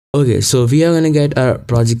Okay, so we are gonna get a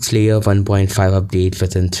Project Slayer 1.5 update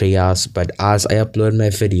within 3 hours, but as I upload my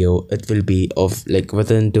video, it will be of like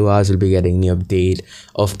within 2 hours we'll be getting new update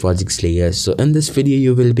of Project Slayer. So in this video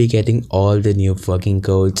you will be getting all the new working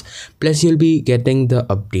codes, plus you'll be getting the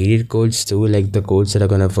updated codes too, like the codes that are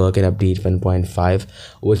gonna work in update 1.5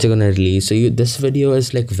 which are gonna release. So this video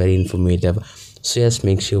is like very informative, so yes,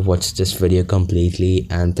 make sure watch this video completely.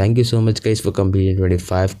 And thank you so much guys for completing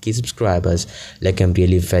 25k subscribers. Like I'm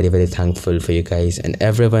really very thankful for you guys, and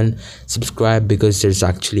everyone subscribe because there's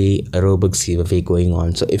actually a Robux giveaway going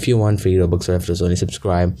on. So if you want free Robux referrals, only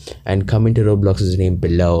subscribe and comment to Roblox's name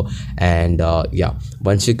below. And yeah,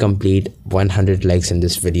 once you complete 100 likes in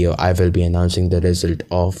this video, I will be announcing the result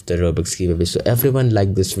of the Robux giveaway. So everyone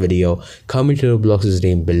like this video, comment to Roblox's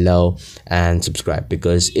name below and subscribe,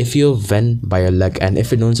 because if you win by your luck, and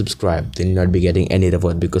if you don't subscribe, then you'll not be getting any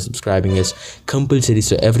reward, because subscribing is compulsory.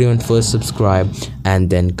 So everyone first subscribe and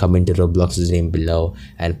then comment to Roblox's name below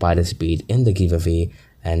and participate in the giveaway,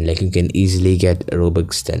 and like you can easily get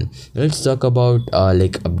Robux. Then let's talk about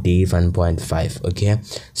like update 1.5. okay,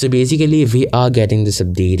 so basically we are getting this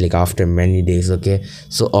update like after many days. Okay,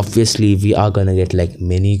 so obviously we are gonna get like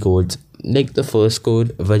many codes. Like the first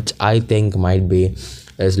code, which I think might be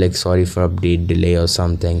is like sorry for update delay or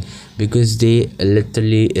something, because they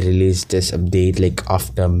literally released this update like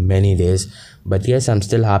after many days. But yes, I'm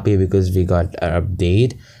still happy because we got an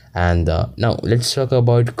update. And now let's talk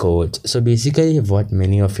about codes. So basically what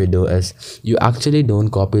many of you do is you actually don't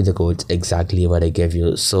copy the codes exactly what I give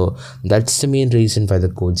you. So that's the main reason why the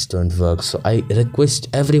codes don't work. So I request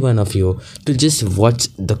every one of you to just watch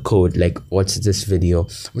the code, like watch this video,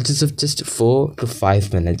 which is of just 4 to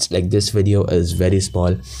 5 minutes. Like this video is very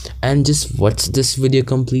small, and just watch this video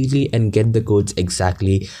completely and get the codes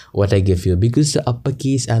exactly what I give you, because the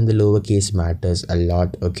uppercase and the lowercase matters a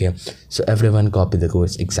lot. Okay, so everyone copy the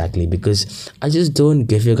codes exactly, because I just don't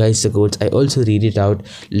give you guys the codes, I also read it out.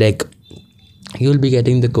 Like you'll be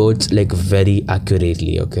getting the codes like very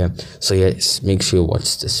accurately. Okay, so yes, make sure you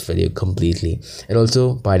watch this video completely and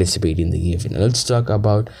also participate in the giveaway. Let's talk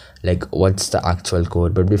about like what's the actual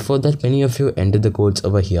code. But before that, many of you enter the codes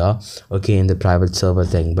over here, okay, in the private server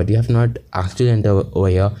thing, but you have not actually entered over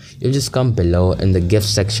here. You just come below in the gift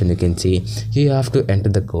section, you can see here you have to enter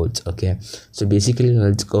the codes. Okay, so basically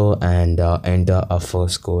let's go and enter our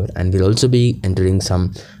first code, and we'll also be entering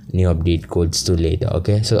some new update codes too later.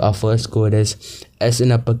 Okay, so our first code is S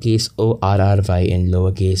in uppercase, O R R Y in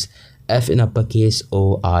lowercase, F in uppercase,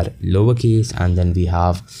 O R lowercase, and then we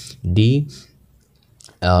have D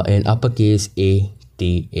in uppercase, A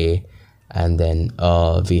T A, and then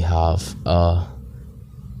we have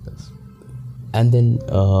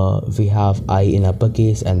we have I in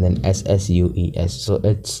uppercase, and then S S U E S. So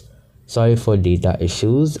it's sorry for data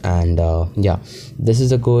issues. And yeah, this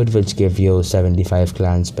is a code which give you 75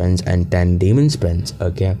 clan spins and 10 demon spins.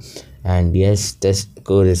 Okay, and yes, this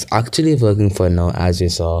code is actually working for now, as you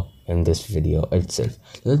saw in this video itself.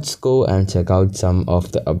 Let's go and check out some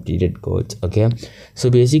of the updated codes. Okay, so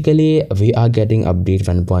basically we are getting update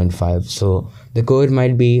 1.5. so the code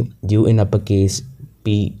might be U in uppercase,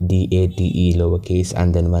 PDATE lowercase,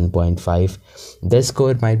 and then 1.5. This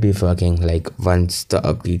code might be working like once the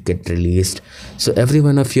update get released. So every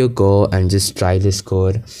one of you go and just try this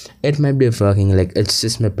code. It might be working, like it's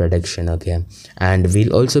just my prediction. Okay, and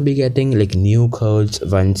we'll also be getting like new codes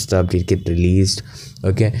once the update get released.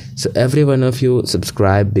 Okay, so every one of you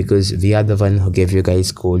subscribe, because we are the one who gave you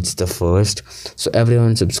guys codes the first. So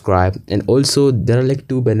everyone subscribe. And also there are like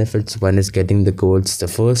two benefits. One is getting the codes the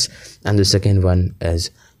first, and the second one is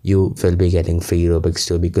you will be getting free Robux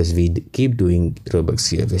too, because we keep doing Robux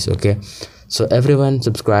giveaways. Okay, so everyone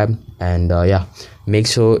subscribe, and yeah, make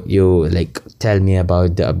sure you like tell me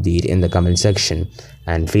about the update in the comment section,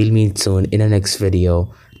 and we'll meet soon in the next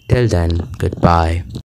video. Till then, goodbye.